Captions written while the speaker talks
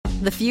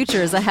The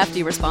future is a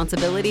hefty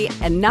responsibility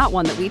and not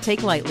one that we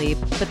take lightly.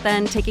 But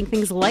then taking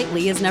things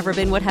lightly has never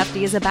been what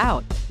Hefty is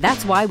about.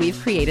 That's why we've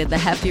created the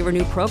Hefty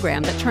Renew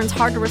program that turns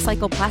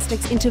hard-to-recycle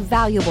plastics into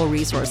valuable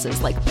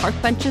resources like park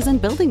benches and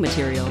building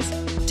materials.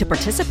 To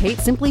participate,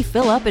 simply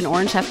fill up an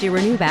orange Hefty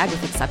Renew bag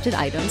with accepted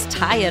items,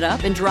 tie it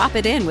up, and drop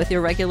it in with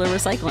your regular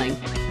recycling.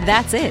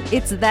 That's it.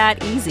 It's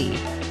that easy.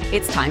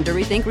 It's time to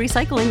rethink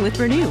recycling with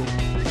Renew.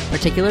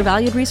 Particular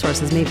valued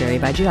resources may vary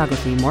by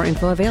geography. More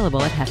info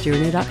available at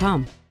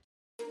heftyrenew.com.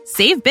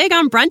 Save big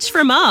on brunch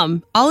for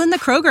mom, all in the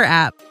Kroger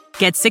app.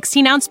 Get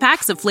 16-ounce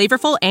packs of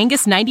flavorful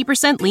Angus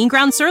 90% lean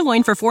ground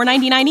sirloin for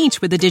 $4.99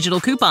 each with a digital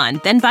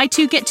coupon. Then buy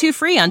 2, get 2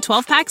 free on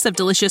 12 packs of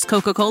delicious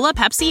Coca-Cola,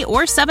 Pepsi,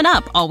 or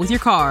 7-Up, all with your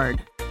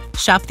card.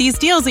 Shop these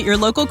deals at your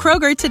local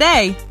Kroger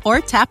today,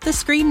 or tap the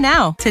screen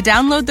now to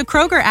download the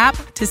Kroger app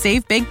to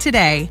save big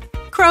today.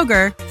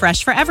 Kroger,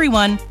 fresh for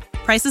everyone.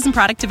 Prices and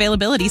product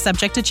availability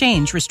subject to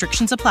change.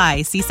 Restrictions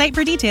apply. See site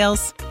for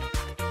details.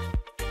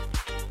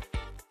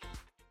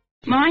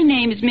 My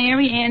name is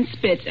Mary Ann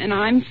Spitz, and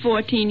I'm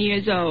 14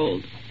 years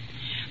old.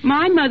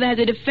 My mother has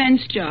a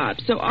defense job,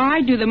 so I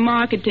do the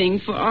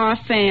marketing for our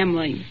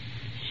family.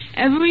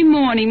 Every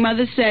morning,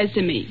 Mother says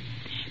to me,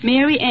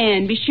 "Mary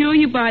Ann, be sure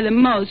you buy the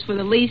most for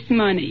the least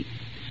money."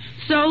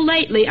 So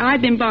lately,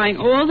 I've been buying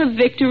all the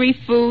Victory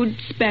food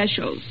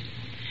specials.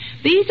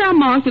 These are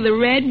marked with a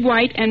red,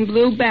 white, and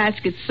blue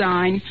basket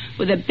sign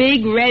with a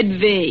big red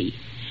V.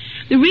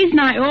 The reason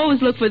I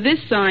always look for this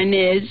sign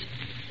is,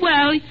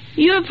 well,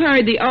 you have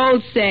heard the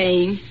old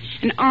saying,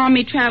 an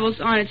army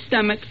travels on its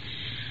stomach.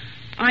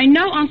 I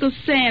know Uncle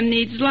Sam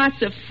needs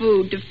lots of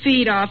food to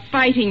feed our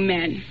fighting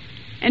men.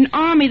 An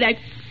army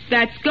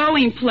that's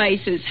going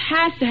places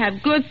has to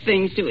have good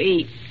things to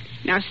eat.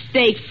 Now,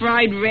 steak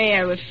fried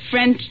rare with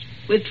French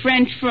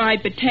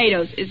fried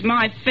potatoes is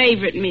my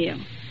favorite meal.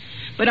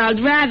 But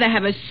I'd rather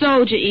have a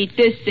soldier eat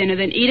this dinner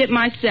than eat it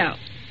myself,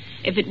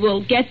 if it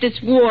will get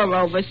this war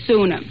over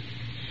sooner.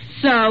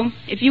 So,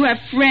 if you have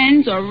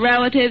friends or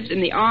relatives in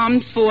the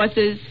armed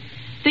forces,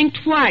 think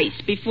twice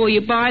before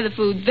you buy the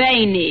food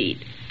they need.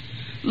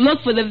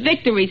 Look for the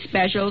Victory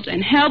specials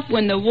and help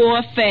win the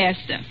war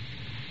faster.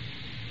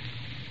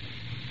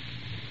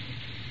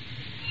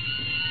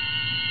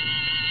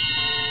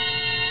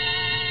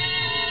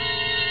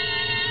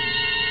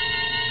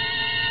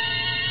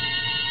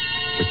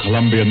 The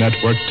Columbia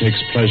Network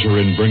takes pleasure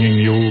in bringing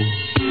you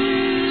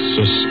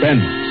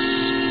Suspense.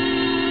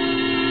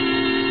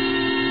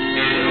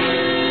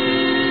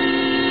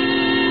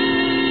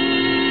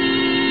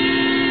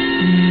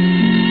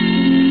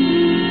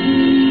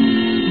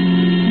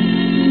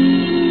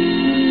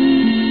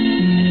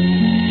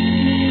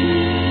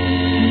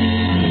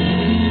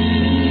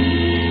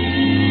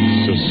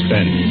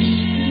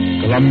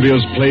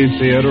 Columbia's play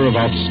theater of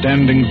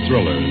outstanding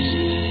thrillers,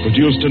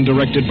 produced and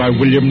directed by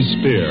William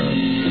Spear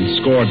and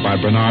scored by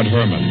Bernard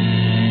Herrmann.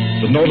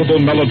 The notable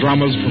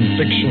melodramas from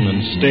fiction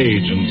and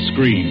stage and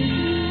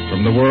screen,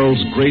 from the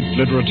world's great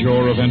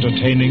literature of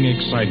entertaining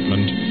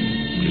excitement,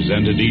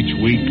 presented each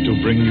week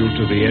to bring you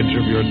to the edge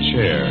of your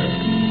chair,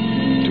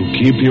 to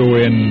keep you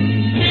in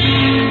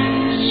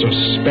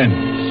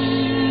suspense.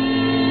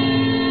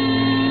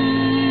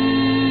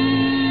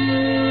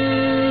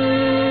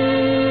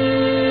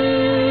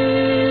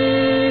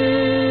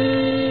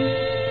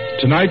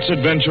 Tonight's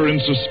adventure in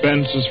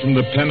suspense is from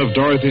the pen of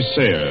Dorothy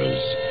Sayers.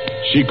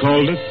 She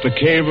called it The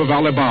Cave of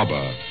Ali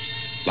Baba.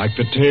 Like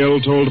the tale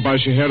told by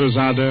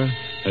Scheherazade,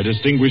 a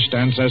distinguished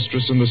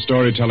ancestress in the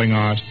storytelling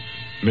art,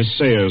 Miss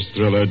Sayers'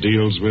 thriller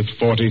deals with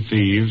 40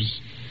 thieves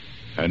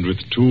and with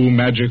 2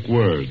 magic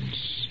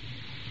words.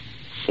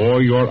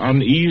 For your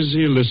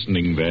uneasy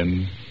listening,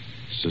 then,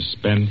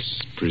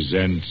 Suspense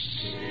presents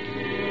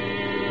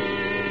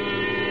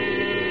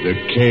The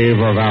Cave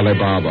of Ali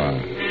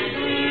Baba.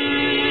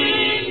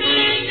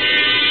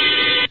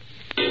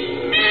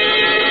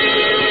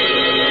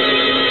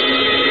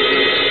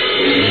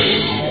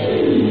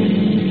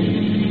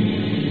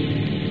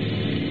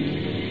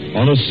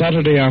 On a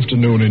Saturday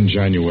afternoon in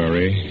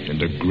January, in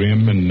a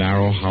grim and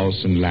narrow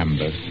house in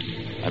Lambeth,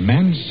 a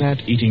man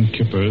sat eating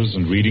kippers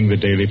and reading the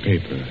daily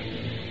paper.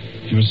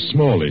 He was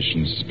smallish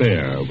and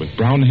spare, with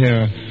brown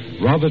hair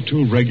rather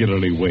too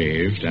regularly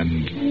waved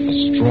and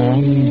a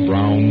strong,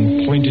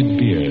 brown, pointed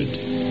beard.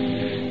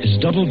 His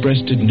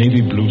double-breasted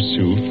navy blue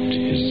suit,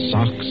 his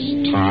socks,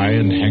 tie,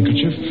 and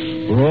handkerchief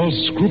were all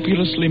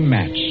scrupulously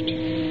matched,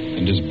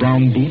 and his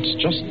brown boots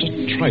just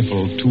a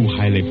trifle too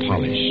highly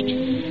polished.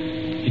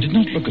 He did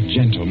not look a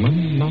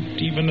gentleman, not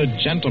even a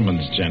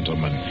gentleman's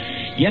gentleman.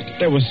 Yet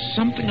there was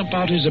something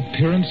about his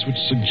appearance which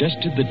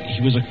suggested that he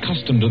was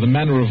accustomed to the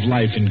manner of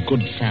life in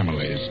good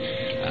families.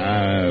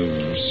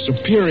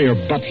 Superior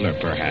butler,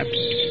 perhaps,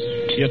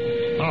 yet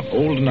not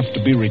old enough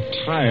to be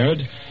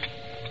retired.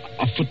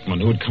 A footman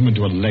who had come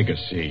into a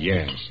legacy,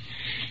 yes.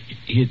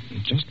 He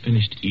had just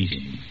finished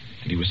eating,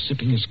 and he was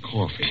sipping his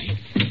coffee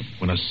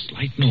when a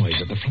slight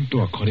noise at the front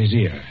door caught his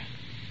ear.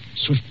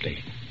 Swiftly,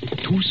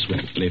 too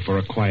swiftly for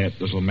a quiet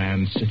little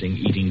man sitting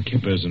eating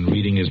kippers and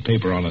reading his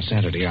paper on a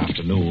Saturday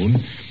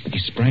afternoon, he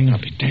sprang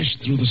up, he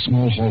dashed through the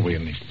small hallway,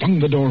 and he flung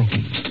the door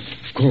open.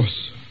 Of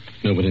course,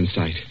 no one in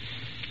sight.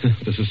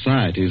 The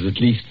Society is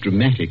at least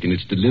dramatic in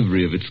its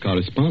delivery of its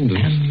correspondence.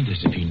 And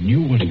as if he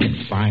knew what he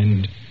would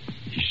find,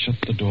 he shut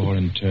the door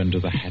and turned to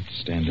the hat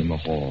stand in the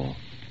hall.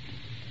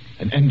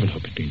 An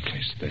envelope had been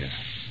placed there.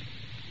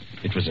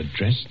 It was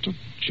addressed to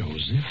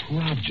Joseph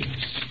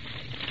Rogers.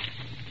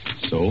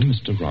 So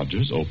Mr.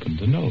 Rogers opened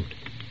the note.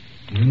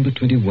 Number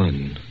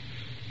 21.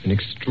 An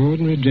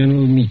extraordinary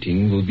general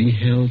meeting will be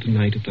held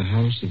tonight at the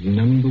house of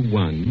number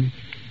 1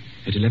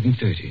 at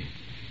 11:30.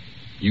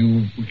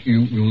 You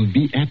will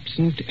be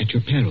absent at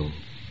your peril.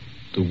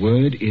 The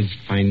word is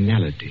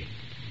finality.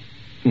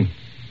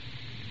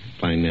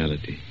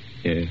 Finality.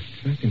 Yes,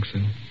 I think so.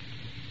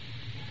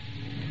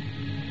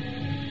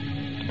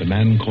 The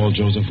man called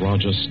Joseph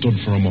Rogers stood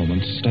for a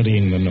moment,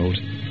 studying the note.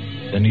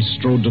 Then he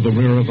strode to the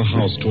rear of the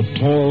house, to a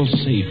tall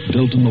safe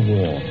built in the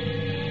wall.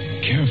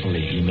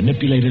 Carefully, he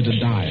manipulated a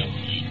dial.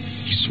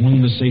 He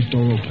swung the safe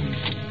door open.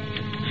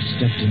 He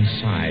stepped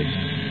inside,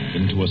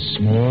 into a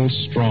small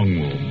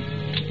strong room.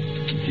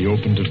 He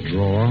opened a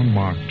drawer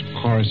marked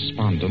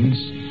correspondence,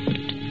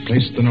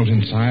 placed the note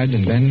inside,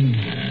 and then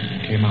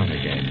came out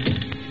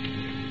again.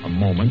 A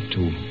moment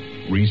to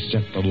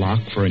reset the lock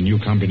for a new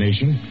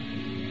combination,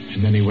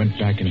 and then he went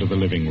back into the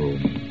living room.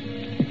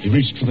 He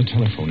reached for the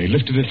telephone. He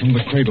lifted it from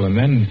the cradle and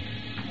then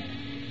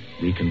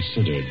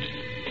reconsidered.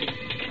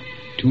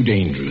 Too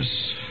dangerous.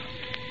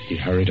 He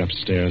hurried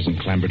upstairs and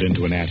clambered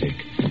into an attic.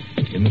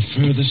 In the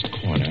furthest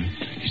corner,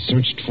 he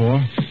searched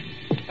for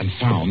and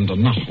found a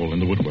knothole in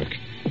the woodwork.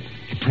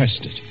 He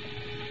pressed it.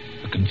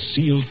 A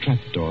concealed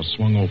trapdoor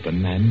swung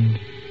open, and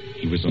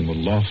he was in the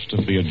loft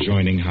of the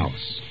adjoining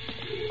house.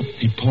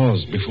 He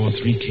paused before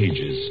 3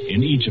 cages,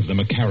 in each of them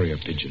a carrier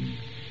pigeon.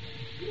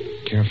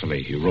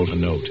 Carefully, he wrote a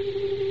note,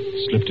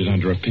 slipped it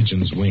under a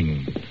pigeon's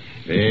wing.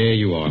 There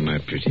you are, my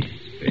pretty.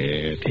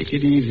 There, take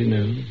it easy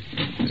now.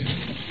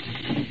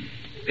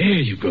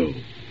 There you go.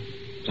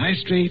 Lie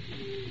straight.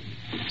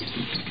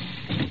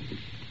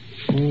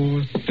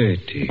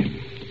 4:30.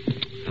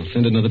 I'll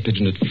send another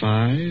pigeon at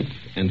 5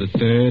 and the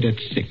third at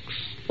 6.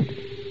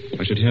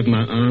 I should have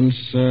my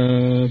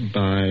answer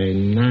by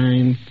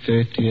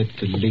 9:30 at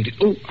the latest.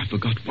 Oh, I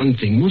forgot one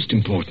thing, most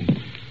important.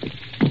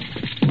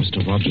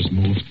 Mr. Rogers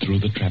moved through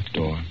the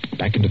trapdoor,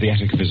 back into the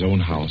attic of his own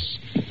house,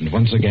 and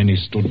once again he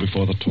stood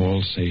before the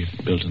tall safe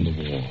built in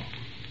the wall.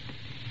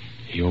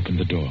 He opened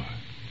the door,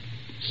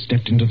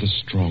 stepped into the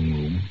strong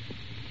room,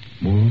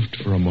 moved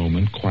for a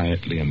moment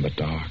quietly in the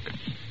dark,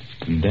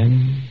 and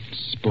then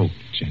spoke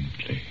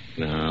gently.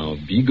 Now,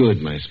 be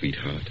good, my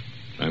sweetheart.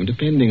 I'm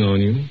depending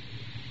on you.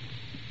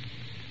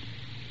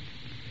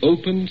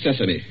 Open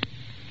sesame.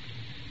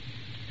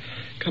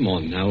 Come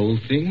on now,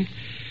 old thing.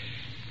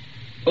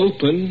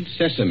 Open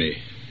sesame.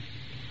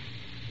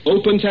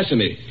 Open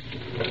sesame.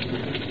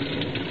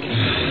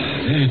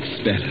 That's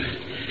better.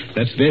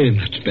 That's very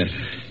much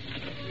better.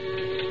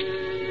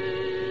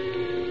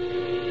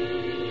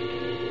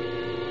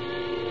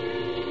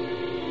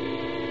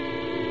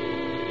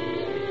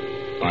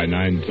 By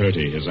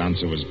 9:30, his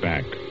answer was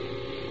back.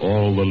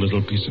 All the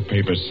little piece of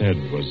paper said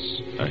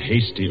was a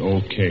hasty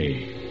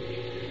okay.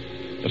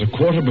 At a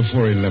quarter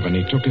before 11,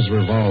 he took his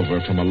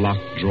revolver from a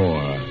locked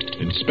drawer,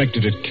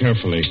 inspected it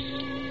carefully.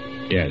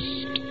 Yes,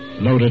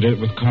 loaded it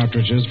with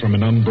cartridges from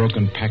an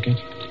unbroken packet,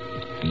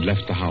 and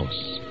left the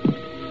house.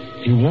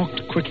 He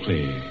walked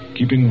quickly,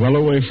 keeping well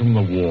away from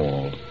the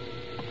wall.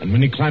 And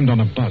when he climbed on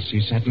a bus, he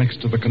sat next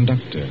to the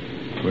conductor,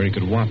 where he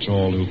could watch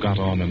all who got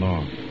on and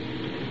off.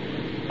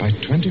 By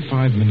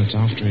 25 minutes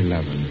after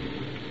 11,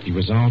 he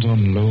was out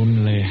on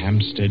lonely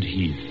Hampstead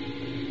Heath,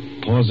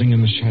 pausing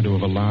in the shadow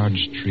of a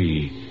large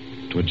tree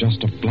to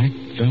adjust a black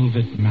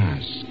velvet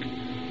mask,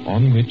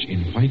 on which,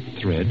 in white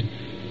thread,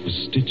 was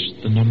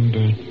stitched the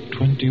number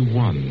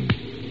 21.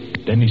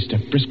 Then he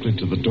stepped briskly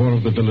to the door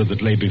of the villa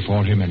that lay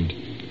before him and...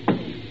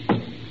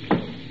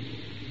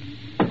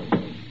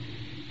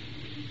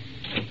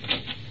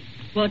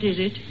 What is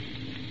it?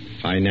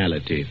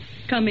 Finality.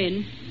 Come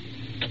in.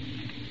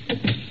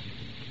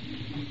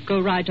 Go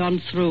right on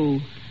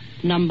through.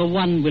 Number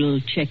 1 will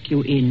check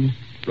you in.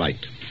 Right.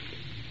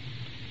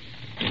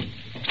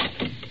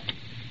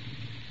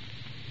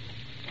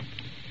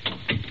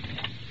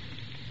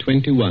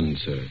 "21,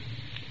 sir.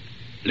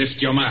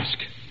 Lift your mask.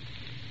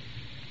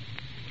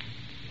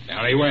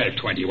 Very well,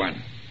 21.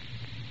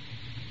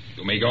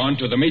 You may go on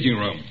to the meeting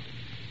room.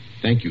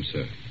 Thank you,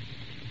 sir.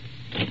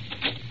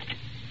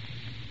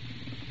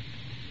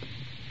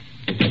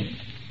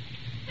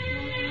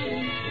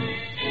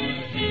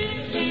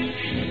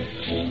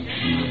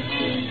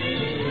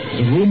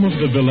 The room of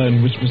the villa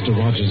in which Mr.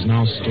 Rogers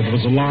now stood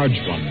was a large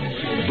one,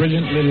 a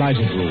brilliantly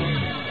lighted room.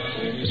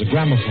 There was a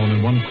gramophone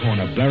in one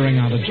corner, blaring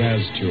out a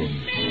jazz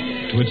tune.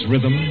 To its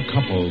rhythm,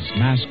 couples,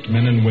 masked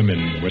men and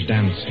women, were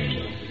dancing.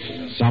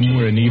 Some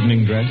were in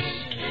evening dress,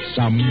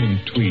 some in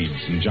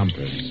tweeds and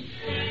jumpers.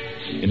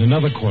 In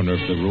another corner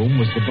of the room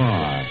was the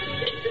bar.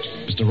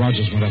 Mr.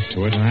 Rogers went up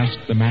to it and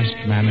asked the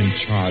masked man in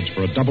charge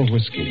for a double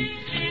whiskey.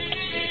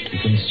 He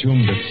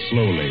consumed it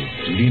slowly,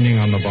 leaning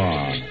on the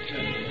bar.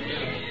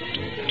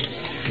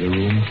 The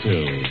room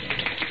filled.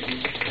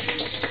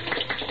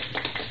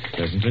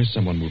 Presently,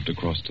 someone moved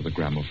across to the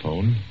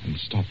gramophone and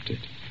stopped it.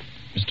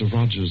 Mr.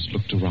 Rogers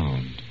looked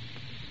around.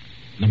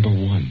 Number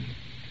 1,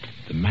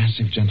 the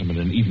massive gentleman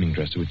in evening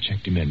dress who had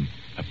checked him in,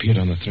 appeared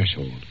on the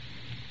threshold.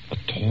 A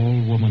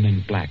tall woman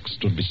in black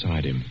stood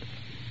beside him.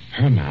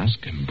 Her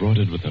mask,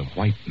 embroidered with a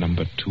white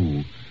number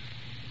 2,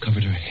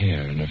 covered her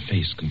hair and her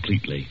face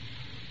completely.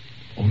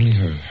 Only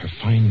her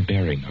fine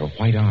bearing, her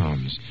white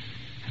arms,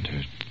 and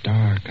her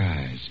dark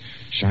eyes,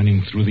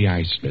 shining through the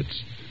eye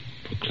slits,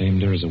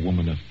 proclaimed her as a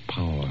woman of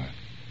power,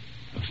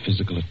 of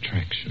physical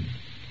attraction.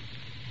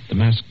 The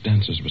masked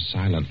dancers were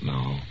silent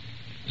now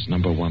as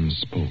number 1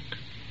 spoke.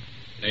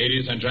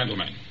 Ladies and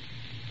gentlemen,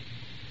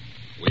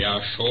 we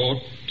are short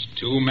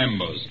 2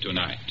 members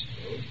tonight.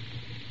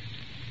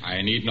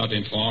 I need not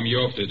inform you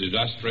of the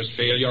disastrous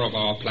failure of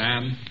our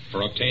plan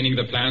for obtaining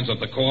the plans of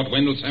the Court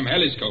Windlesham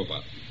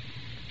Heliscoper.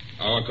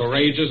 Our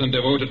courageous and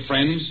devoted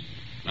friends,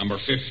 number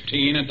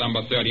 15 and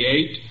number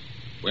 38,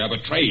 were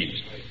betrayed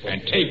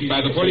and taken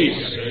by the police.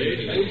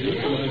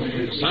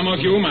 Some of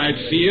you might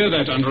fear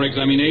that under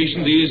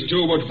examination these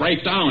 2 would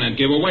break down and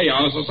give away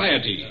our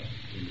society.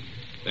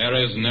 There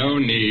is no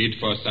need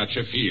for such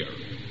a fear.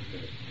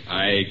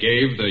 I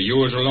gave the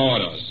usual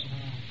orders,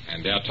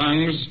 and their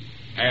tongues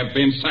have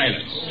been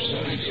silenced.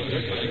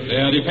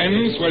 Their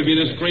defense will be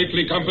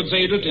discreetly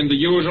compensated in the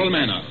usual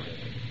manner.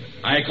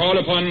 I call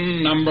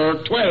upon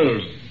number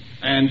 12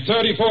 and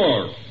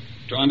 34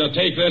 to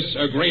undertake this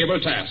agreeable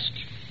task.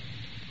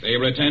 They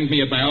will attend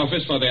me at my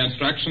office for their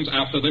instructions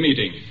after the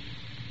meeting.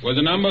 Will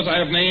the numbers I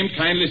have named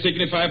kindly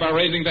signify by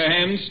raising their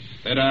hands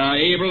that are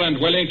able and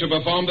willing to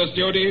perform this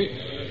duty?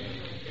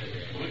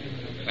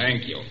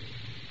 Thank you.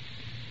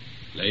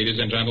 Ladies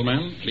and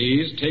gentlemen,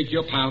 please take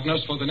your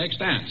partners for the next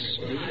dance.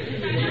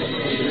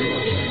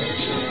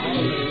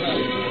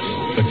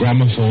 The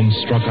gramophone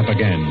struck up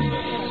again.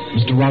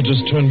 Mr.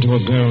 Rogers turned to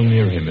a girl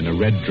near him in a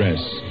red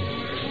dress.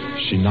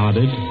 She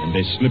nodded, and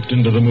they slipped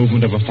into the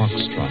movement of a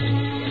foxtrot.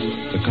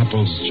 The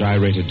couples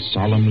gyrated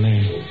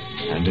solemnly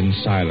and in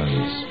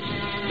silence.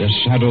 Their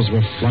shadows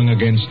were flung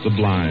against the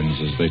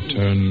blinds as they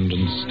turned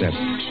and stepped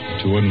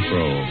to and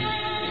fro.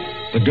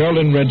 The girl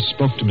in red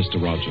spoke to Mr.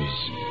 Rogers.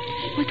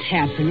 What's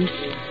happened?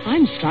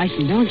 I'm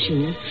frightened, aren't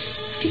you?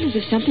 I feel as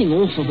if something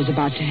awful was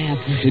about to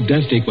happen. It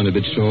does take one a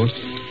bit short.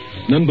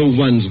 Number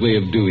 1's way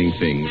of doing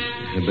things.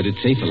 But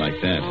it's safer like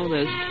that. Oh,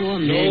 those poor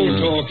men. Don't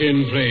talk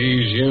in,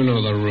 please. You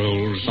know the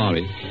rules.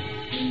 Sorry.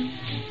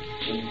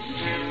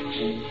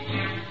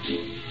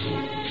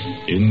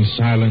 In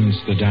silence,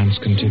 the dance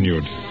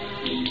continued.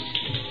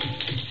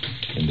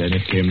 And then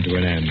it came to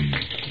an end.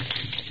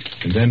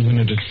 And then when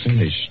it had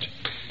finished,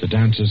 the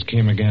dancers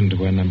came again to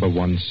where number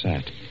 1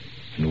 sat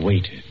and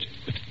waited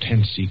with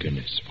tense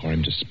eagerness for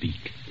him to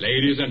speak.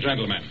 Ladies and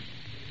gentlemen,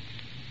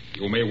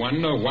 you may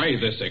wonder why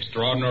this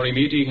extraordinary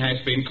meeting has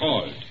been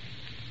called.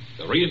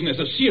 The reason is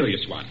a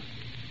serious one.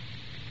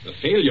 The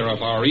failure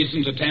of our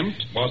recent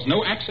attempt was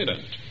no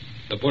accident.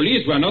 The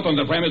police were not on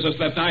the premises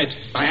that night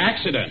by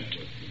accident.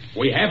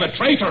 We have a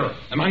traitor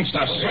amongst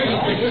us.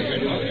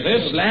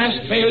 This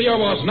last failure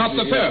was not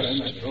the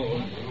first.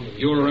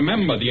 You'll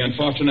remember the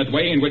unfortunate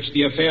way in which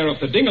the affair of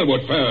the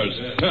Dinglewood pearls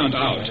turned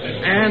out.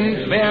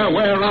 And there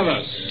were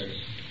others.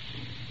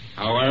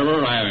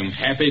 However, I am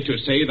happy to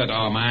say that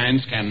our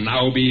minds can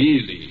now be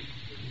easy.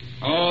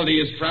 All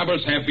these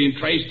troubles have been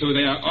traced to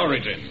their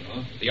origin.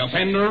 The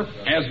offender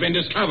has been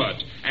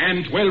discovered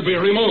and will be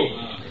removed.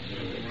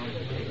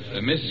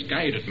 The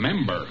misguided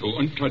member who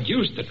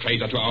introduced the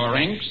traitor to our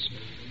ranks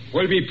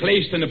will be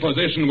placed in a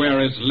position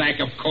where his lack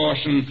of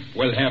caution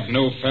will have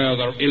no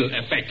further ill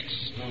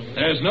effects.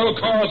 There's no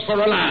cause for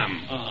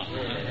alarm.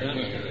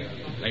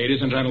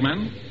 Ladies and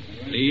gentlemen,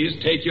 please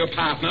take your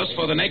partners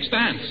for the next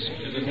dance.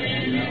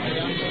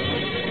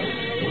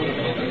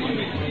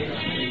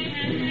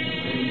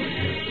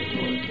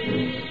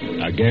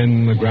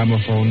 Again, the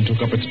gramophone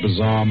took up its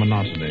bizarre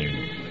monotony,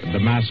 and the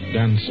masked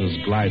dancers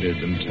glided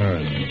and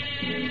turned.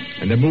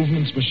 And their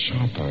movements were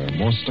sharper,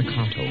 more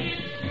staccato.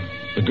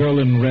 The girl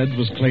in red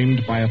was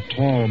claimed by a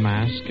tall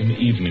mask in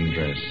evening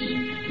dress.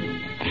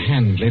 A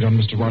hand laid on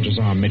Mr. Rogers'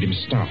 arm made him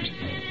start.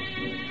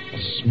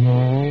 A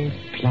small,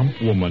 plump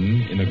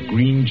woman in a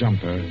green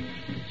jumper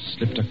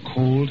slipped a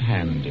cold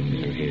hand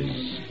into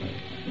his.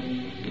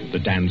 The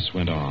dance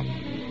went on.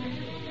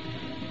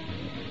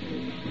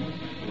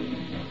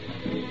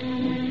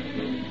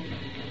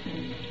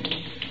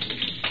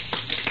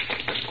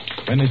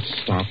 When it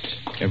stopped,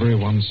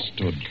 everyone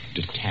stood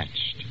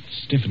detached,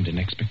 stiffened in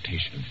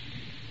expectation.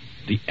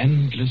 The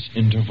endless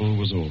interval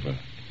was over.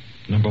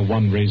 Number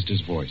 1 raised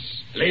his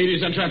voice.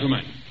 Ladies and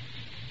gentlemen,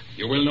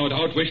 you will no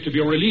doubt wish to be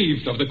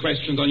relieved of the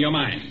questions on your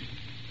mind.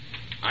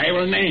 I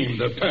will name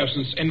the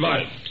persons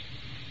involved.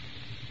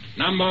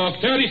 Number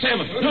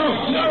 37.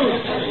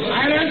 No.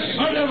 Silence.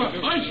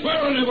 I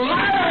swear on never.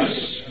 Silence.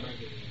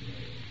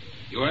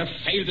 You have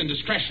failed in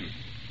discretion.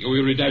 You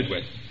will be dealt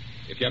with.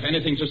 If you have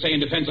anything to say in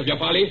defense of your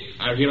folly,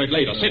 I'll hear it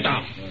later. Sit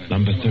down.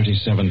 Number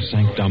 37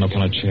 sank down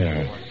upon a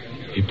chair.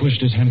 He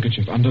pushed his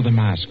handkerchief under the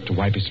mask to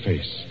wipe his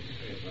face.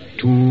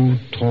 2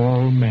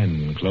 tall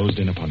men closed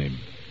in upon him.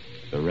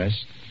 The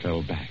rest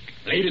fell back.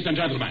 Ladies and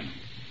gentlemen,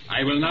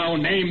 I will now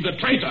name the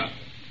traitor.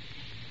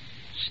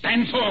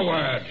 Stand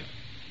forward.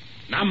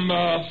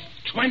 Number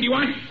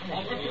 21.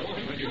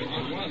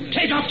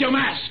 Take off your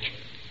mask.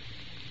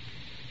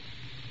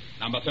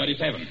 Number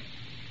 37.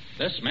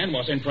 This man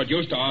was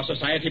introduced to our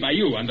society by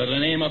you under the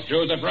name of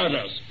Joseph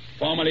Rogers,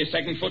 formerly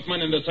second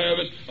footman in the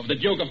service of the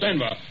Duke of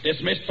Denver,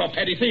 dismissed for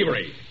petty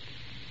thievery.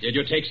 Did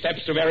you take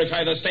steps to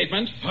verify the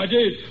statement? I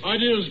did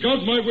as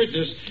God's my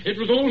witness. It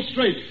was all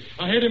straight.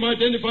 I had him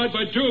identified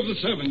by 2 of the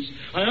servants.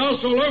 I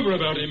asked all over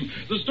about him.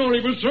 The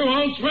story was true.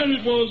 I'll swear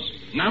it was.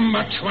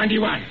 Number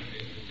 21.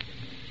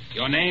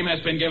 Your name has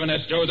been given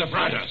as Joseph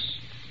Rogers.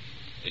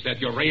 Is that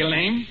your real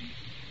name?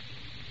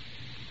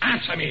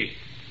 Answer me.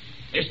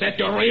 Is that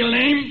your real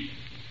name?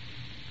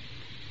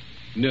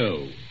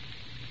 No.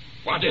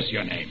 What is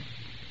your name?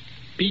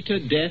 Peter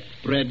Death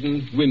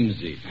Braddon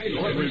Whimsy.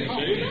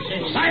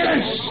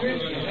 Silence!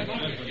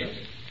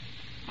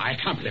 My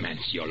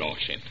compliments, your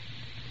lordship.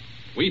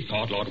 We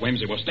thought Lord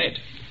Whimsy was dead.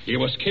 He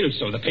was killed,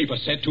 so the paper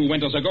said 2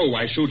 winters ago,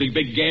 while shooting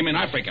big game in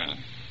Africa.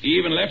 He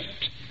even left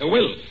a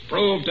will,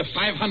 proved of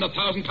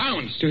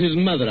 £500,000. To his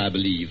mother, I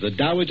believe, the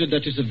Dowager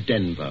Duchess of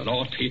Denver.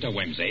 Lord Peter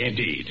Whimsy,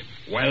 indeed.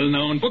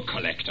 Well-known book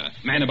collector,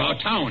 man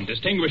about town,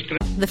 distinguished...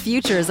 The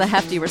future is a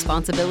hefty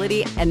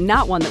responsibility and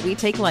not one that we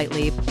take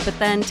lightly. But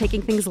then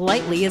taking things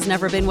lightly has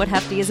never been what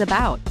Hefty is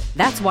about.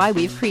 That's why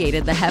we've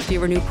created the Hefty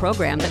Renew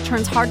program that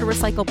turns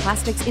hard-to-recycle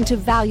plastics into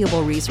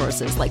valuable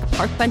resources like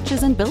park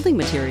benches and building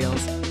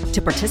materials.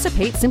 To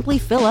participate, simply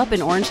fill up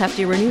an orange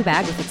Hefty Renew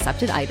bag with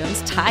accepted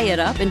items, tie it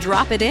up, and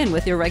drop it in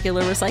with your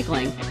regular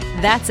recycling.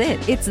 That's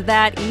it. It's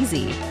that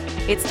easy.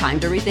 It's time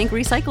to rethink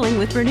recycling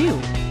with Renew.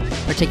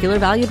 Particular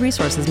valued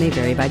resources may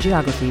vary by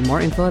geography.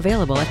 More info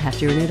available at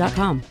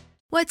heftyrenew.com.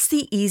 What's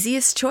the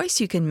easiest choice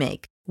you can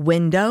make?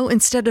 Window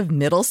instead of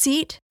middle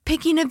seat?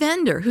 Picking a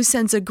vendor who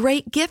sends a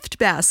great gift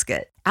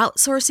basket?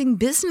 Outsourcing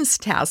business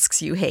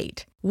tasks you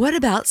hate? What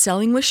about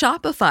selling with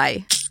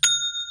Shopify?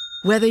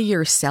 Whether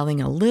you're selling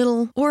a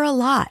little or a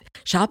lot,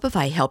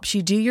 Shopify helps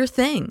you do your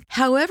thing,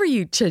 however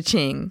you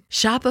cha-ching.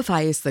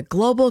 Shopify is the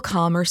global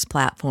commerce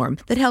platform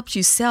that helps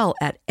you sell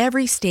at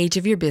every stage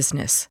of your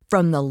business.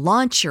 From the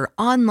launch your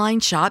online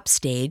shop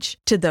stage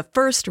to the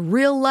first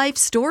real-life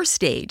store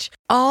stage,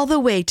 all the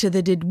way to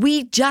the did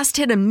we just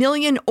hit 1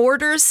 million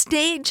orders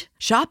stage.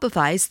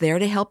 Shopify's there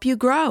to help you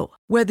grow.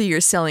 Whether you're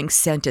selling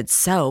scented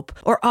soap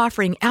or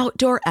offering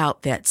outdoor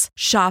outfits,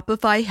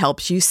 Shopify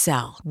helps you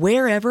sell.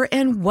 Wherever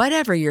and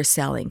whatever you're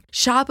selling,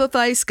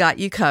 Shopify's got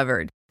you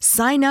covered.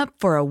 Sign up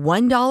for a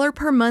 $1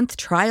 per month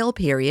trial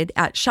period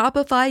at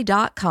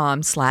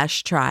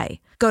shopify.com/try.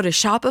 Go to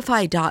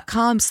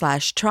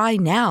shopify.com/try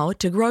now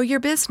to grow your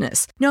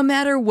business, no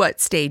matter what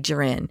stage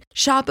you're in.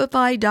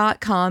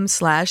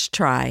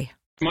 Shopify.com/try.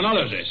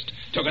 Monologist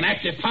took an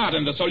active part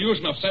in the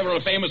solution of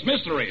several famous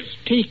mysteries.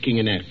 Taking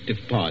an active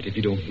part, if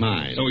you don't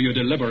mind. So you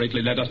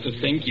deliberately led us to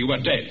think you were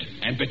dead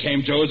and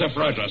became Joseph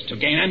Rogers to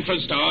gain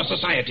entrance to our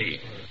society.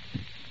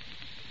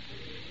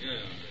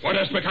 What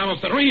has become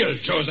of the real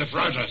Joseph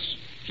Rogers?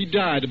 He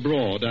died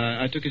abroad.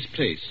 I took his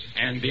place.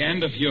 And the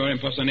end of your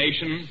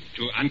impersonation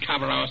to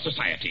uncover our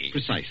society.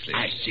 Precisely.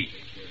 I see.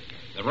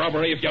 The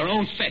robbery of your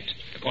own fete,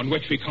 upon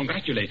which we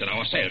congratulated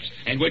ourselves,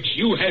 and which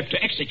you helped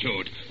to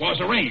execute, was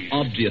arranged.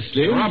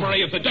 Obviously. The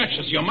robbery of the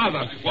Duchess, your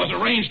mother, was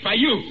arranged by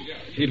you.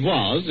 It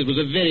was. It was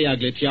a very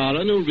ugly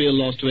tiara, no real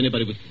loss to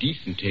anybody with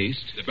decent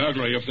taste. The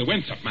burglary of the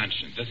Winthrop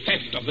mansion, the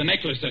theft of the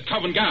necklace at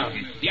Covent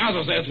Garden, the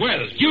others as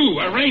well. You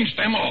arranged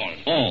them all.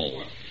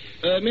 All.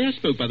 May I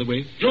smoke, by the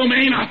way? You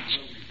may not.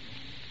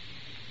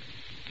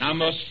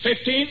 Numbers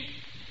 15,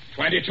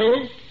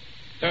 22,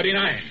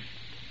 39.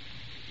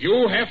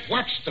 You have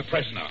watched the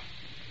prisoner.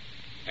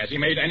 Has he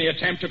made any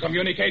attempt to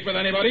communicate with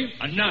anybody?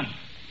 None.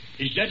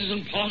 His letters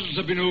and parcels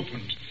have been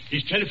opened.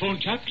 His telephone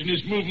tapped and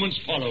his movements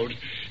followed.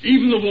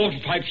 Even the water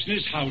pipes in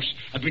his house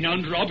have been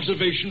under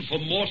observation for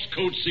Morse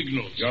code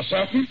signals. You're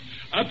certain?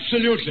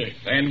 Absolutely.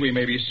 Then we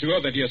may be sure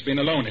that he has been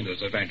alone in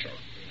this adventure.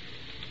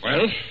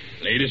 Well,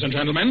 ladies and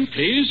gentlemen,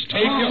 please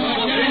take your...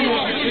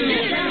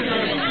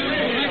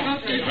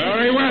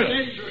 Very well.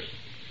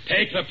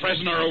 Take the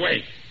prisoner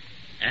away.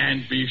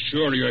 And be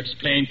sure you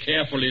explain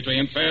carefully to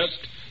him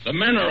first the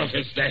manner of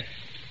his death.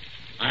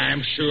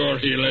 I'm sure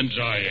he'll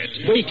enjoy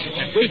it. Wait.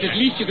 At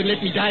least you can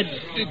let me die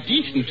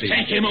decently.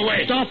 Take him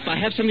away. Stop. I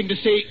have something to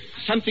say,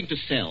 something to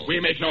sell. We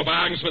make no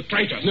bargains with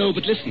traitors. No,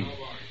 but listen.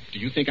 Do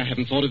you think I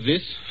haven't thought of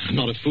this? I'm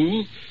not a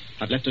fool.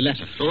 I've left a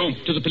letter. To whom?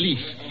 To the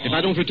police. If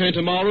I don't return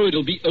tomorrow,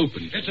 it'll be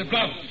opened. It's a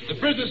bluff. The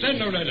prisoner sent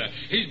no letter.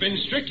 He's been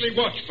strictly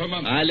watched for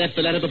months. I left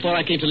the letter before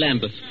I came to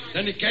Lambeth.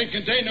 Then it can't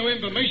contain no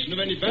information of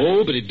any value.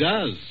 Oh, but it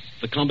does.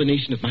 The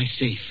combination of my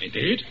safe.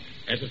 Indeed?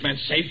 Has this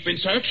man's safe been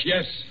searched?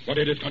 Yes. What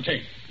did it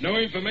contain? No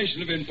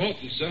information of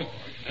importance, sir.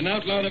 An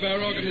outline of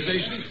our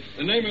organization,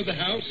 the name of the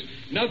house,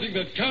 nothing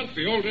that can't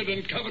be altered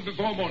and covered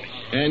before morning.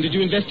 And did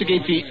you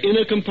investigate the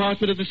inner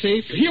compartment of the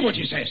safe? You hear what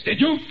he says,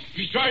 did you?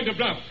 He's trying to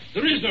bluff.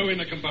 There is no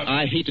inner compartment.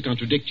 I hate to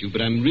contradict you,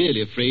 but I'm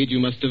really afraid you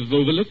must have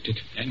overlooked it.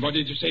 And what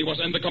did you say was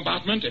in the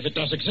compartment, if it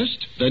does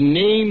exist? The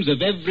names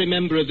of every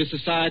member of the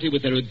society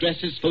with their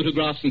addresses,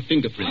 photographs, and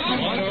fingerprints.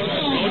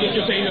 How did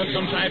you say you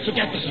contrived to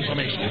get this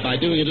information? By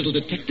doing a little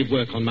detective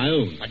work on my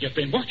own. But you've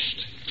been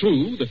watched.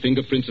 True, the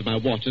fingerprints of my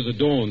watches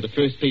adorn the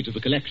first page of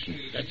the collection.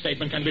 That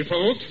statement can be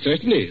proved?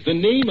 Certainly. The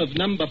name of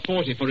number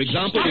 40, for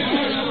example...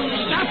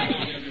 Stop!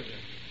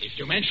 If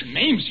you mention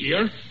names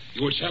here,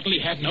 you would certainly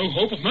have no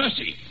hope of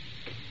mercy.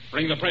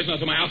 Bring the prisoner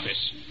to my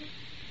office.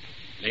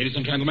 Ladies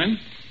and gentlemen,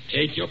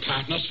 take your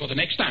partners for the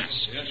next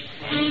dance. Yes.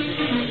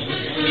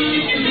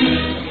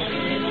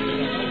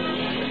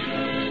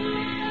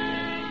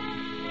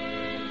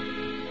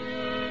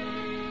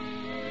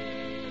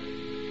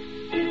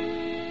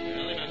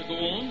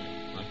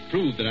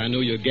 Prove that I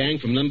know your gang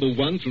from number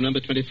 1 through number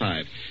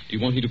 25. Do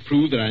you want me to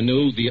prove that I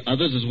know the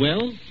others as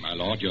well? My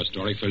lord, your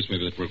story fills me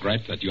with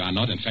regret that you are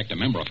not, in fact, a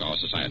member of our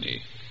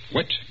society.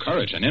 Wit,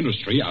 courage, and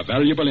industry are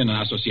valuable in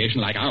an association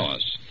like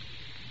ours.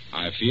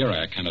 I fear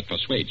I cannot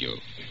persuade you.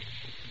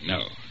 No,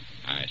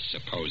 I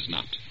suppose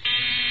not.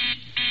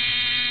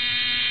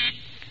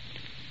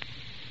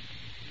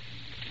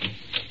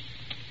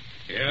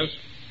 Yes?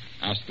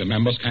 Ask the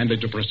members kindly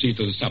to proceed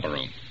to the supper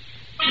room.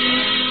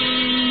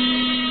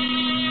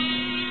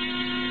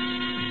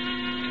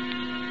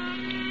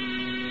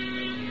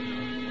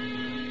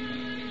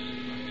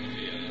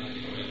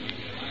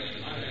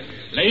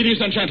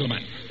 Ladies and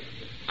gentlemen,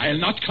 I'll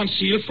not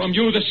conceal from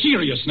you the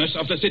seriousness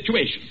of the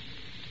situation.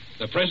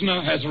 The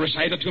prisoner has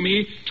recited to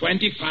me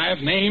 25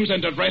 names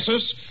and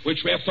addresses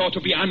which were thought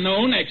to be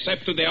unknown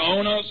except to their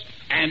owners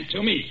and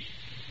to me.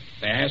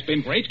 There has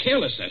been great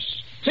carelessness.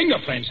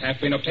 Fingerprints have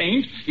been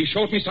obtained. He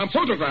showed me some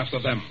photographs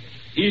of them.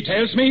 He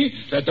tells me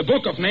that the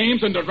book of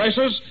names and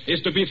addresses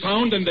is to be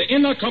found in the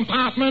inner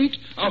compartment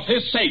of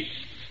his safe,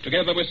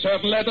 together with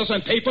certain letters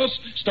and papers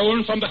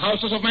stolen from the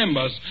houses of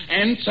members,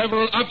 and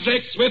several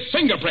objects with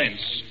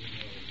fingerprints.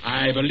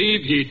 I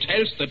believe he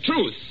tells the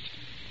truth.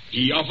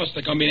 He offers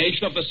the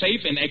combination of the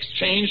safe in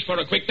exchange for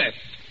a quick death.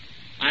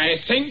 I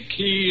think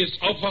his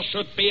offer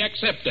should be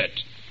accepted.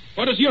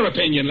 What is your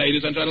opinion,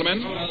 ladies and gentlemen?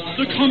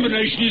 The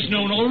combination is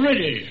known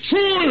already.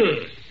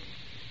 Fool!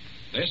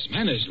 This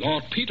man is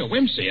Lord Peter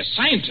Wimsey, a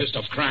scientist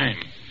of crime.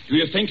 Do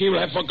you think he will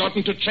have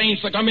forgotten to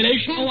change the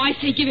combination? Oh, I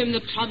say give him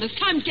the promise.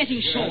 Time's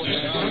getting short.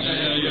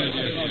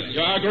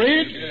 You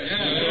agreed?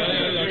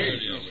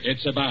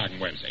 It's a bargain,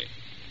 Wimsey.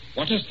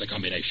 What is the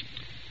combination?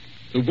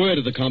 The word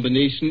of the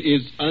combination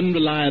is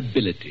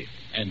unreliability.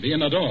 And the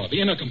inner door,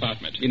 the inner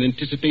compartment? In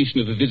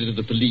anticipation of a visit of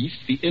the police,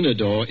 the inner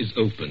door is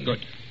open.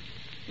 Good.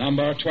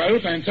 Number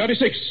 12 and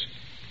 36.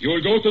 You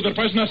will go to the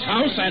prisoner's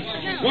house and...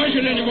 Why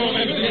should any more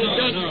members...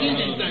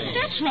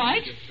 That's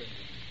right.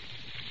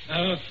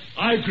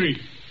 I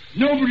agree.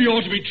 Nobody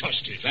ought to be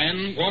trusted.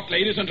 Then what,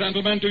 ladies and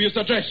gentlemen, do you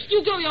suggest?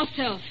 You go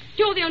yourself.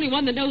 You're the only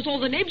one that knows all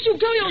the names. You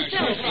go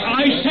yourself.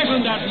 I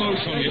second that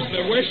motion. Is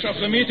the wish of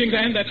the meeting,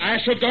 then, that I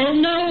should go?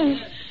 No.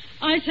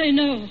 I say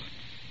no.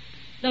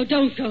 No,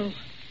 don't go.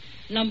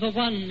 Number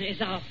 1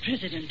 is our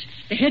president,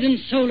 the head and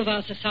soul of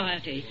our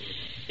society.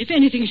 If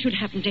anything should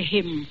happen to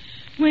him,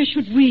 where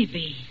should we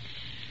be?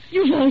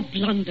 You've all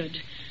blundered.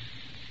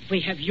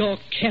 We have your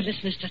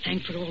carelessness to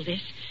thank for all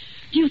this.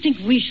 Do you think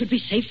we should be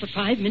safe for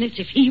 5 minutes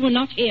if he were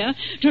not here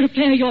to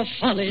repair your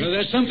folly? Well,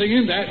 there's something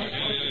in that.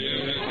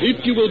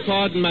 If you will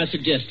pardon my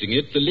suggesting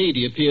it, the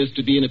lady appears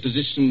to be in a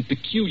position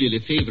peculiarly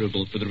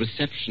favorable for the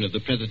reception of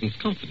the President's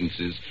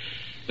confidences.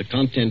 The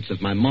contents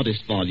of my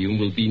modest volume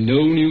will be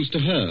no news to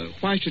her.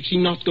 Why should she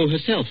not go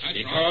herself?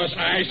 Because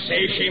I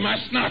say she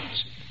must not.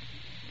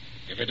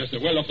 If it is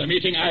the will of the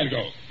meeting, I'll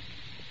go.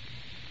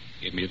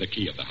 Give me the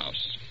key of the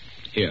house.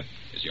 Here.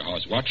 Is your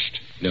house watched?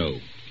 No.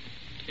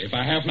 If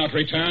I have not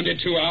returned in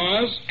 2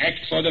 hours, act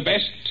for the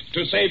best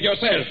to save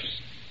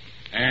yourselves.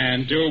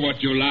 And do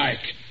what you like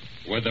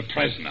with the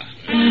prisoner.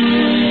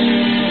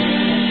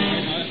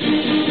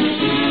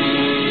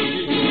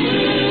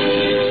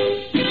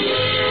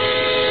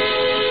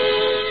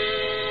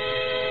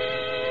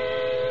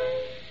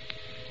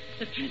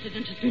 The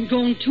president has been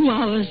gone 2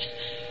 hours.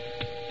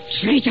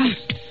 Traitor!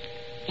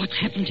 What's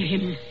happened to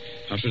him?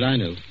 How should I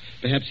know?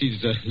 Perhaps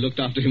he's looked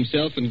after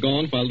himself and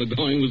gone while the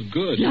going was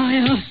good.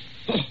 Liar!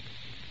 Oh.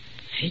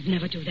 He'd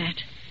never do that.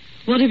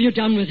 What have you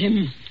done with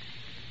him?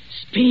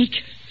 Speak,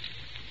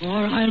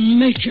 or I'll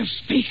make you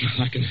speak.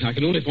 I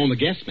can only form a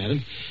guess,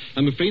 madam.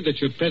 I'm afraid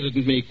that your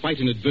president may quite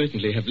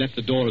inadvertently have left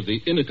the door of the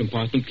inner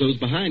compartment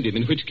closed behind him,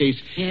 in which case...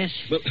 Yes?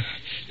 Well,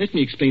 let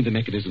me explain the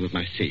mechanism of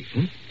my safe.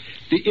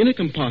 The inner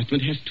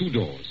compartment has 2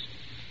 doors.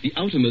 The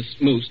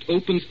outermost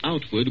opens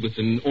outward with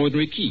an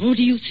ordinary key. Oh,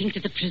 do you think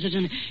that the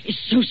president is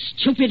so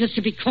stupid as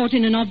to be caught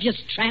in an obvious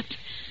trap?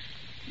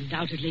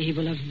 Undoubtedly, he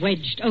will have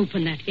wedged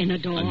open that inner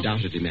door.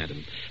 Undoubtedly,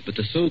 madam. But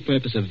the sole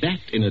purpose of that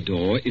inner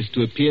door is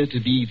to appear to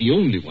be the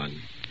only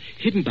one.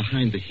 Hidden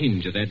behind the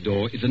hinge of that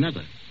door is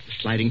another,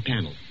 a sliding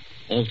panel,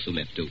 also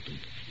left open.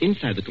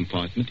 Inside the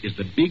compartment is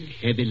the big,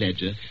 heavy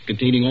ledger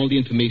containing all the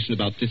information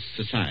about this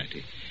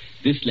society.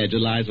 This ledger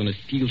lies on a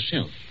steel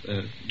shelf.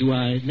 Do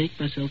I make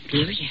myself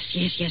clear? Oh,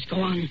 yes, go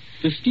on.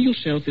 The steel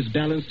shelf is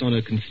balanced on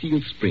a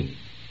concealed spring.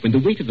 When the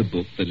weight of the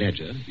book, the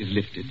ledger, is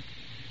lifted,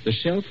 the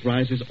shelf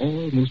rises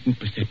almost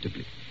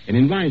imperceptibly, and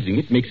in rising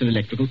it makes an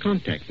electrical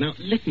contact. Now,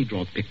 let me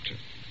draw a picture.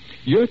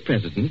 Your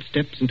president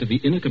steps into the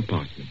inner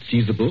compartment,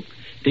 sees the book,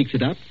 takes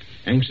it up,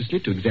 anxiously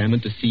to examine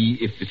to see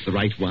if it's the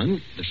right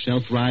one. The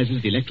shelf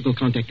rises, the electrical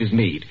contact is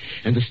made,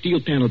 and the steel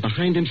panel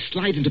behind him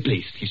slides into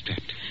place. He's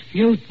trapped.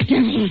 You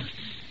devil!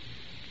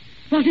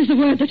 What is the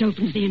word that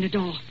opens the inner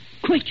door?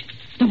 Quick,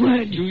 the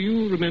word. Do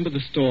you remember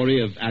the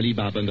story of Ali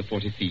Baba and the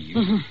 40 Thieves?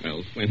 Uh-huh.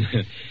 Well,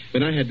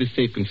 when I had this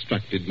safe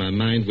constructed, my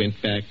mind went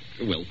back,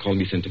 well, call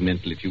me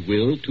sentimental if you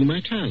will, to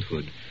my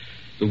childhood.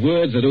 The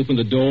words that open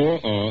the door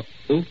are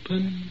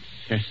open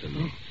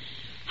sesame. Oh.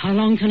 How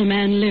long can a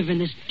man live in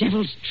this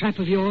devil's trap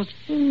of yours?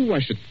 Oh, I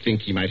should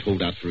think he might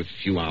hold out for a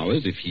few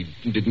hours if he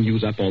didn't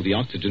use up all the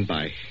oxygen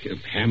by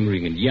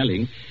hammering and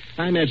yelling.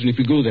 I imagine if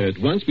we go there at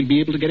once, we'll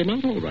be able to get him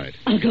out all right.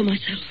 I'll go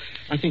myself.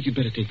 I think you'd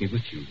better take me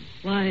with you.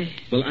 Why?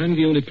 Well, I'm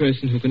the only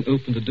person who can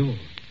open the door.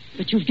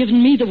 But you've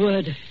given me the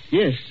word.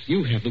 Yes,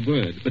 you have the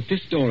word. But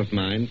this door of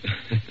mine,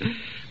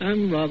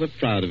 I'm rather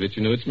proud of it.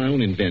 You know, it's my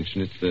own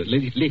invention. It's the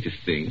latest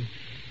thing.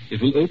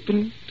 It will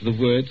open to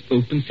the words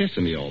open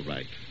sesame, all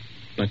right.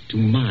 But to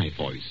my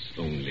voice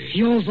only.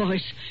 Your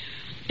voice?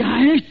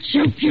 I'll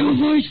choke your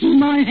voice in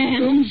my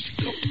hands.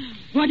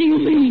 What do you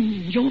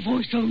mean, your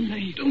voice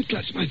only? Don't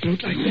clutch my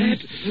throat like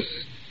that.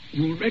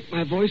 You'll wreck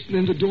my voice, and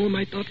then the door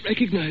might not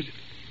recognize it.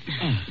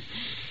 Ah,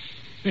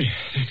 there,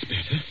 that's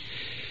better.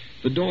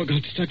 The door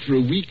got stuck for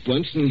a week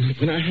once, and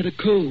when I had a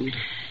cold.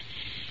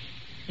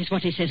 Is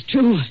what he says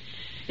true?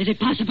 Is it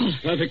possible?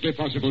 Perfectly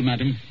possible,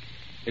 madam.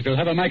 It will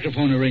have a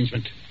microphone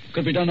arrangement.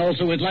 Could be done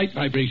also with light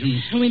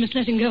vibrations. We must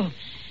let him go.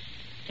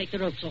 Take the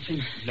ropes off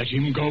him. Let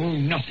him go?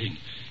 Nothing.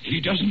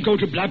 He doesn't go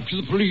to blab to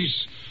the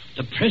police.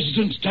 The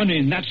president's done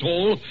in, that's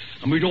all.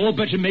 And we'd all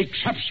better make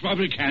traps while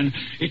we can.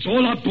 It's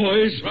all up,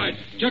 boys. Right.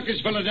 Chuck this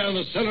fella down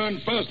the cellar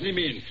and fasten him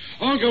in.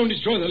 I'll go and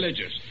destroy the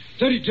ledgers.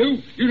 32,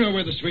 you know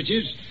where the switch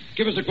is.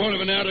 Give us a quarter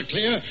of an hour to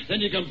clear,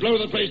 then you can blow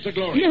the place to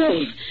glory.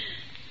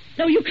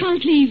 No, you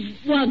can't leave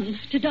one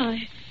to die.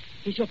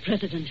 He's your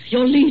president,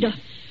 your leader.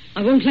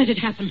 I won't let it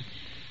happen.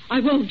 I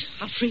won't.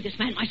 I'll free this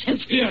man myself.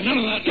 Here, none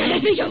of that.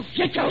 Let me go.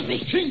 Let go of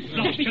me. Think,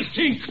 Lobster,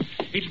 think.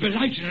 It's be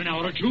light in an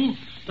hour or two.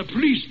 The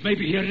police may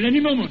be here at any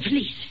moment.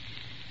 Police?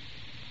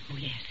 Oh,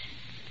 yes.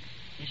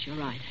 Yes, you're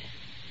right.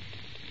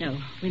 No,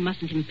 we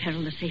mustn't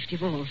imperil the safety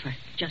of all for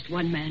just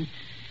one man.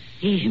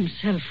 He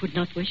himself would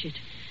not wish it.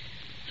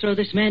 Throw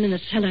this man in the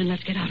cellar and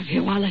let's get out of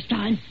here while there's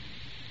time.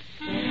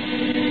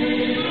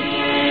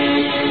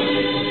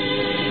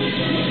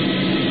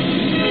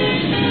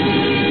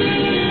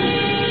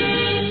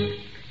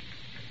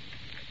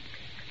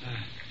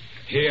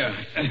 Here.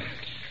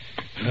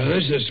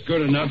 This is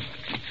good enough.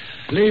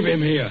 Leave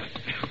him here.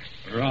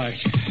 Right.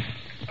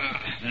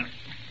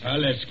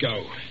 Let's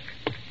go.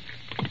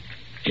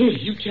 Here,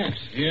 you chaps.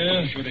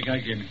 Yeah, should I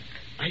gag him?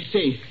 I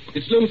say,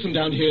 it's lonesome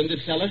down here in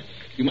this cellar.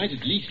 You might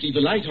at least leave the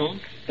light on.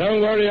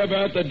 Don't worry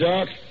about the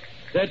dark.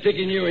 That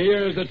ticking you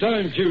here is the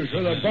time fuse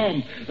for the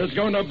bomb that's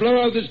going to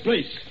blow out this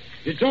place.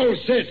 It's all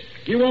set.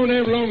 You won't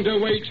have long to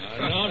wait.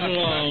 Not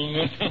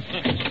long.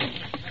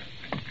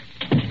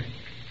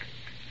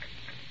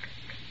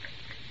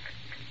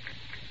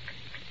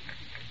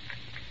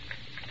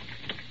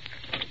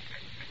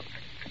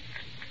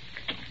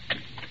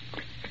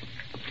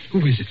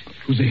 Who is it?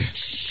 Who's there?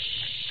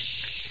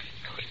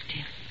 Hold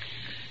still,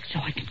 so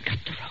I can cut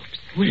the ropes.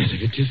 Well,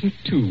 it isn't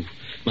two.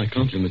 My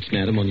compliments,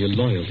 madam, on your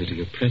loyalty to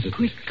your president.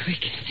 Quick.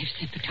 They've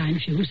set the time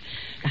fuse.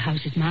 The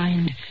house is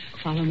mine.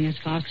 Follow me as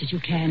fast as you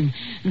can.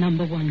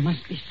 Number one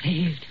must be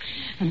saved.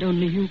 And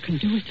only you can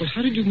do it. Well,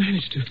 how did you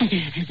manage to...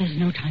 There's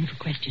no time for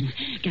questions.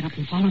 Get up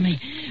and follow me.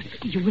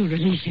 You will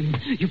release him.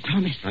 You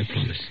promise. I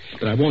promise.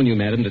 But I warn you,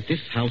 madam, that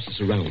this house is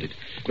surrounded.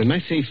 When my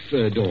safe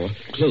door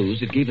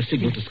closed, it gave a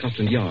signal to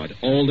Scotland Yard.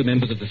 All the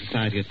members of the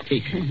society are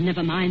taken.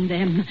 Never mind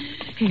them.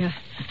 Here,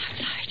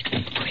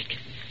 outside. Quick.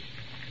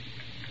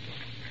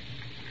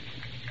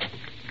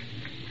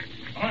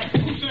 All right,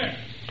 who's there?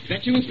 Is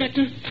that you,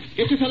 Inspector?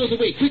 Get your fellows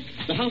away, quick.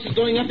 The house is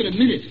going up in a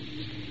minute.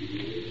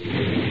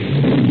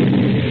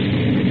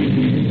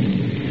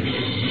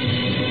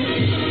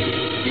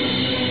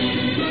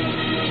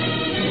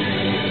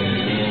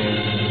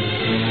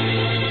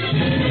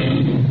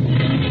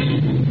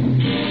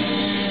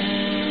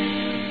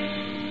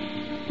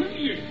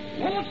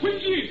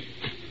 Quincy!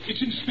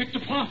 It's Inspector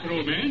Parker,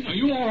 old man. Are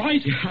you all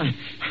right? Yeah,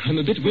 I'm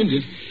a bit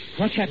winded.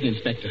 What happened,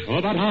 Inspector? Oh,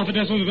 about half a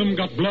dozen of them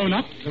got blown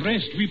up. The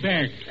rest we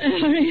bagged.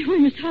 Hurry. We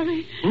must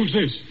hurry. Who's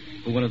this?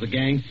 for one of the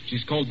gang.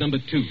 She's called number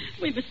 2.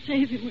 We must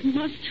save him. We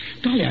must.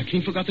 Golly, I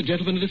clean forgot the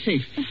gentleman in the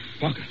safe.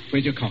 Parker,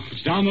 where's your car?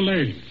 It's down the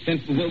lane.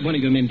 Send one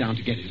of your men down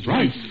to get it.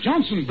 Right.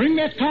 Johnson, bring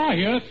that car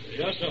here.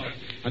 Yes, sir.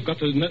 I've got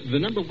the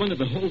number 1 of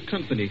the whole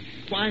company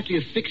quietly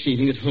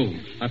asphyxiating at home.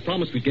 I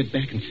promised we'd get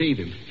back and save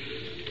him.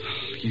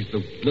 He's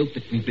the bloke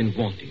that we've been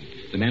wanting.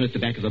 The man at the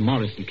back of the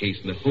Morrison case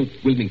and the Hope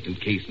Wilmington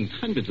case and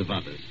hundreds of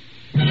others.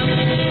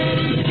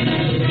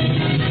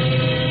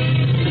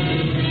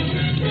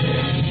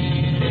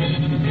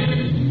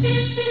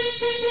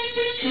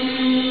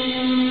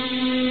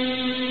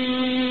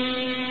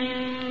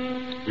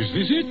 Is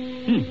this it?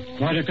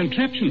 Quite a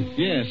contraption.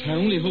 Yes, I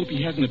only hope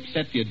he hasn't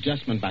upset the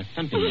adjustment by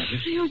thumping at it.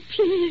 Oh,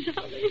 please,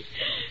 Ollie.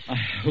 I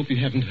hope you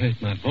haven't heard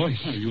my voice.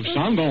 Oh, you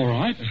sound all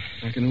right.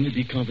 I can only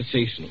be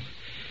conversational.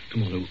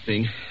 Come on, old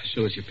thing.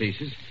 Show us your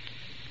paces.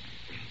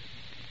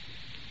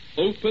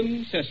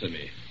 Open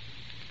sesame.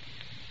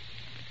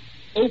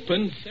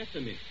 Open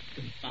sesame.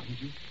 Confound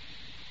you.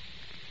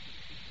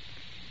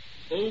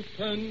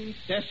 Open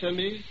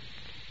sesame.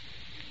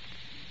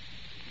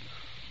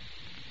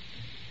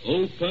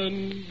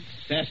 Open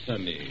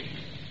sesame.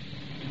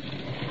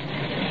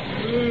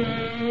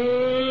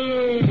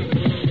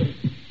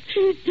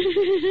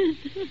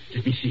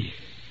 Let me see.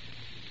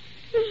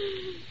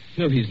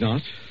 No, he's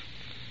not.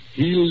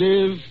 He'll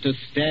live to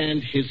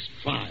stand his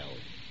trial.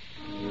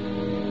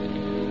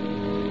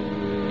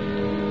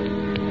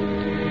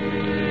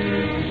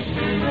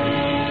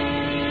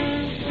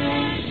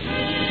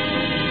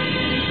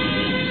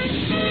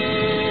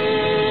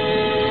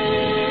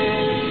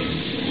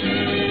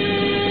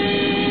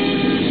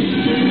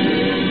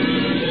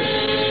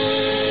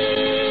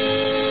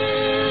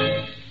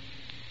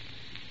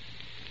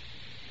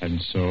 And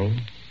so,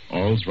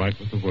 all's right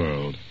with the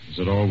world, as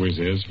it always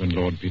is when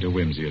Lord Peter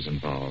Wimsey is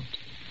involved.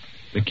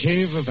 The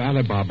Cave of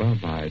Ali Baba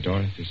by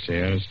Dorothy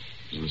Sayers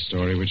is the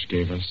story which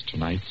gave us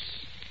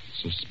tonight's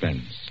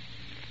Suspense.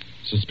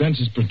 Suspense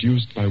is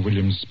produced by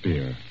William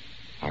Spear.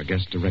 Our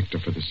guest director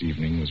for this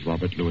evening was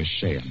Robert Louis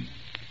Sheehan.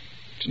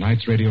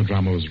 Tonight's radio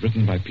drama was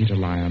written by Peter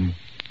Lyon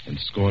and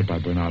scored by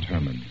Bernard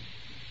Herrmann.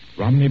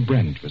 Romney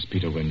Brent was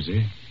Peter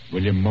Wimsey,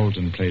 William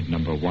Moulton played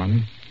number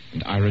 1,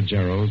 and Ira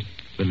Gerald,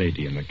 the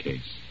lady in the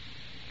case.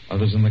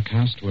 Others in the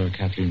cast were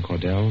Kathleen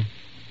Cordell,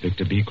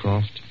 Victor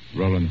Beecroft,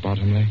 Roland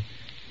Bottomley,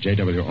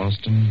 J.W.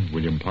 Austin,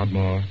 William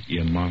Podmore,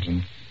 Ian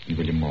Martin, and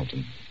William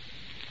Moulton.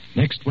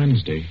 Next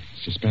Wednesday,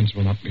 Suspense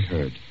will not be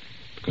heard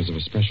because of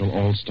a special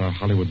all-star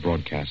Hollywood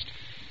broadcast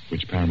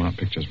which Paramount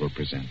Pictures will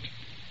present.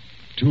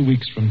 2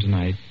 weeks from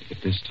tonight, at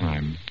this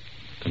time,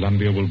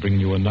 Columbia will bring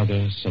you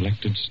another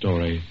selected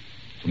story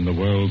from the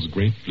world's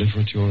great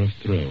literature of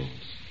thrills.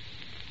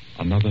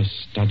 Another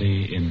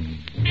study in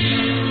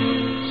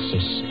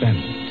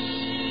suspense.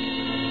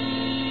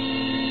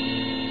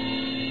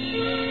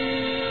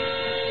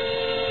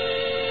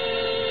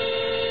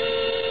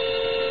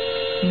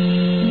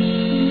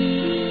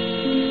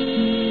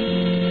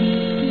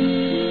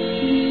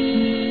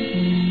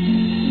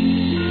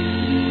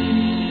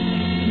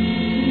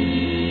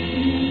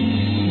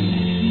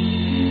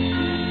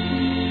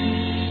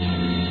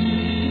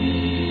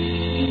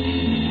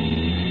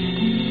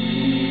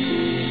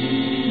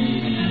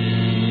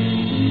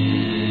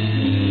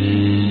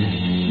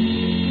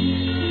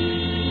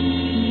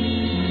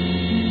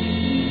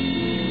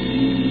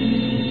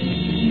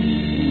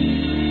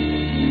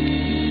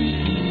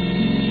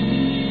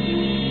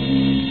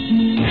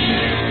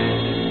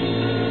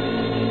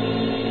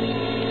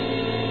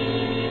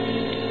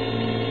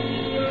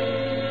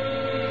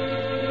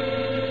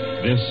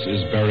 This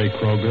is Barry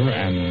Kroger,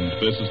 and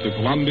this is the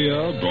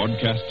Columbia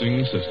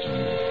Broadcasting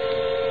System.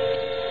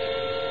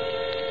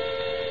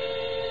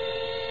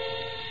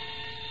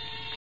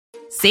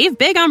 Save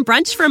big on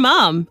brunch for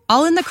mom,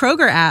 all in the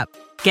Kroger app.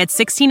 Get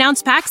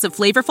 16-ounce packs of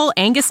flavorful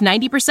Angus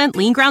 90%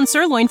 lean ground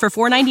sirloin for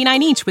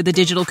 $4.99 each with a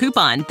digital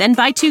coupon. Then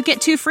buy 2, get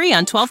 2 free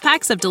on 12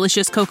 packs of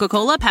delicious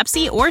Coca-Cola,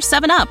 Pepsi, or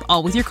 7-Up,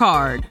 all with your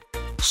card.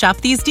 Shop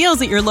these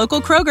deals at your local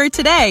Kroger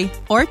today,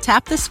 or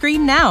tap the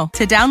screen now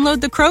to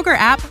download the Kroger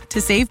app to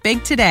save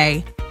big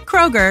today.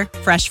 Kroger,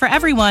 fresh for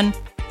everyone.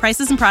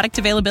 Prices and product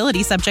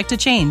availability subject to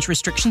change.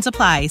 Restrictions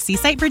apply. See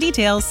site for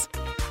details.